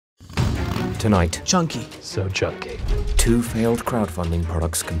Tonight, Chunky. So junky. two failed crowdfunding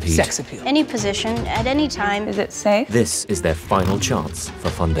products compete. Sex appeal. Any position, at any time. Is it safe? This is their final chance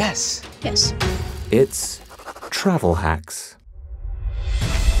for funding. Yes. Yes. It's travel hacks.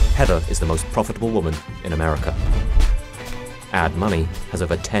 Heather is the most profitable woman in America. Ad Money has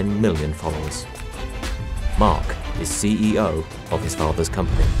over 10 million followers. Mark is CEO of his father's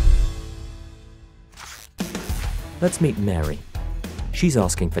company. Let's meet Mary. She's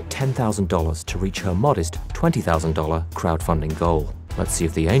asking for $10,000 to reach her modest $20,000 crowdfunding goal. Let's see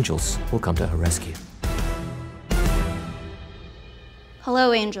if the angels will come to her rescue.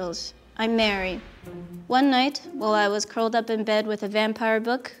 Hello, angels. I'm Mary. One night, while I was curled up in bed with a vampire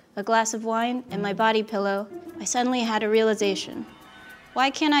book, a glass of wine, and my body pillow, I suddenly had a realization.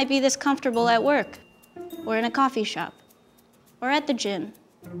 Why can't I be this comfortable at work? Or in a coffee shop? Or at the gym?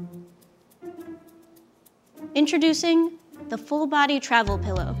 Introducing the full body travel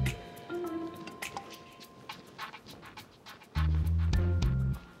pillow.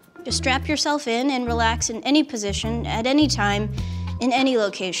 Just strap yourself in and relax in any position, at any time, in any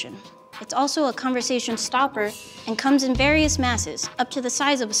location. It's also a conversation stopper and comes in various masses, up to the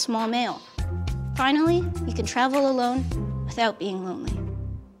size of a small male. Finally, you can travel alone without being lonely.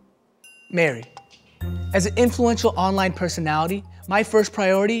 Mary, as an influential online personality, my first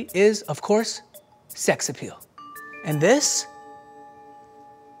priority is, of course, sex appeal. And this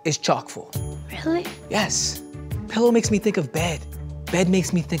is chock full. Really? Yes. Pillow makes me think of bed. Bed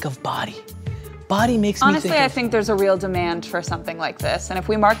makes me think of body. Body makes me Honestly, think of... I think there's a real demand for something like this. And if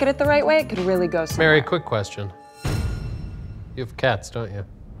we market it the right way, it could really go somewhere. Mary, quick question. You have cats, don't you?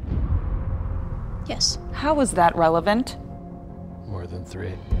 Yes. How is that relevant? More than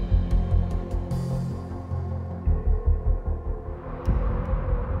 3.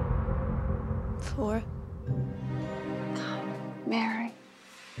 Four. Mary.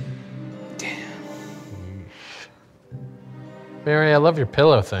 Mary, I love your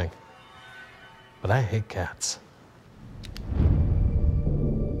pillow thing, but I hate cats.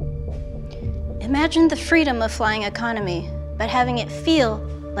 Imagine the freedom of flying economy, but having it feel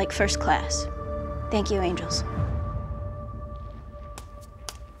like first class. Thank you, angels.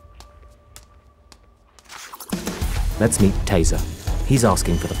 Let's meet Taser. He's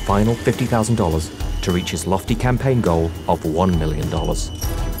asking for the final $50,000 to reach his lofty campaign goal of $1 million.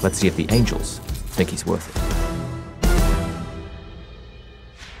 Let's see if the angels think he's worth it.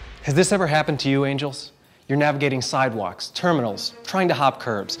 Has this ever happened to you, angels? You're navigating sidewalks, terminals, trying to hop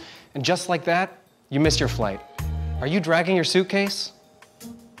curbs, and just like that, you miss your flight. Are you dragging your suitcase?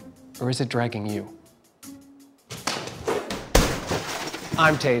 Or is it dragging you?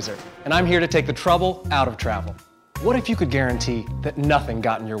 I'm Taser, and I'm here to take the trouble out of travel. What if you could guarantee that nothing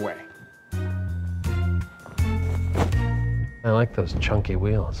got in your way? I like those chunky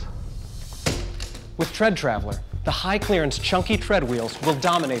wheels. With Tread Traveler, the high-clearance chunky tread wheels will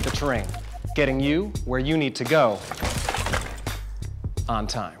dominate the terrain, getting you where you need to go on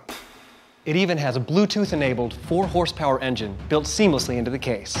time. It even has a Bluetooth-enabled 4-horsepower engine built seamlessly into the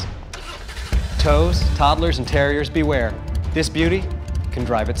case. Toes, toddlers, and terriers beware. This beauty can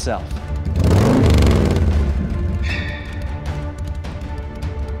drive itself.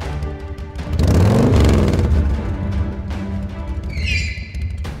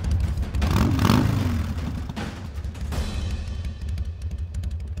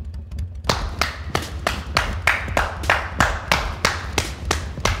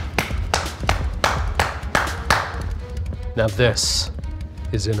 Now this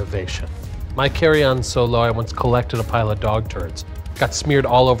is innovation. My carry-on's so low, I once collected a pile of dog turds. Got smeared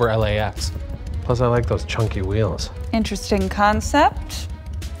all over LAX. Plus, I like those chunky wheels. Interesting concept.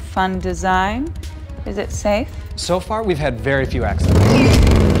 Fun design. Is it safe? So far, we've had very few accidents.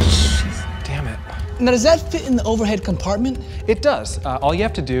 Damn it. Now, does that fit in the overhead compartment? It does. All you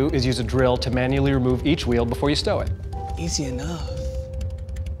have to do is use a drill to manually remove each wheel before you stow it. Easy enough.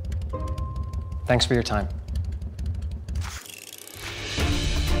 Thanks for your time.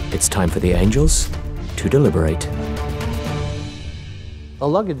 It's time for the angels to deliberate. The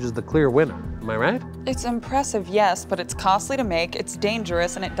luggage is the clear winner, am I right? It's impressive, yes, but it's costly to make, it's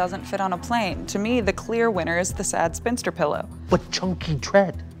dangerous, and it doesn't fit on a plane. To me, the clear winner is the sad spinster pillow. But chunky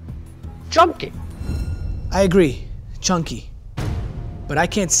tread. Chunky. I agree, chunky. But I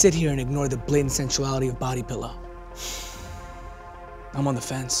can't sit here and ignore the blatant sensuality of body pillow. I'm on the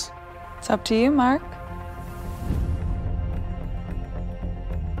fence. It's up to you, Mark.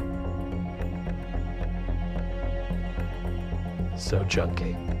 So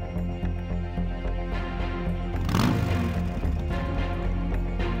junky.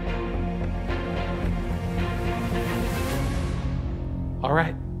 All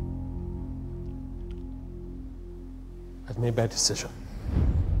right. I've made my decision.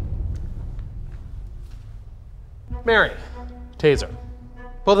 Mary, Taser,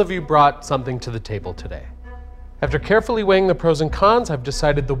 both of you brought something to the table today. After carefully weighing the pros and cons, I've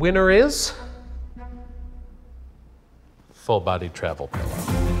decided the winner is full-body travel pillow.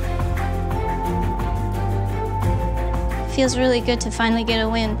 Feels really good to finally get a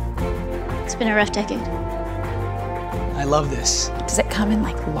win. It's been a rough decade. I love this. Does it come in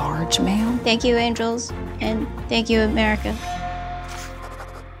like large mail? Thank you, Angels, and thank you, America.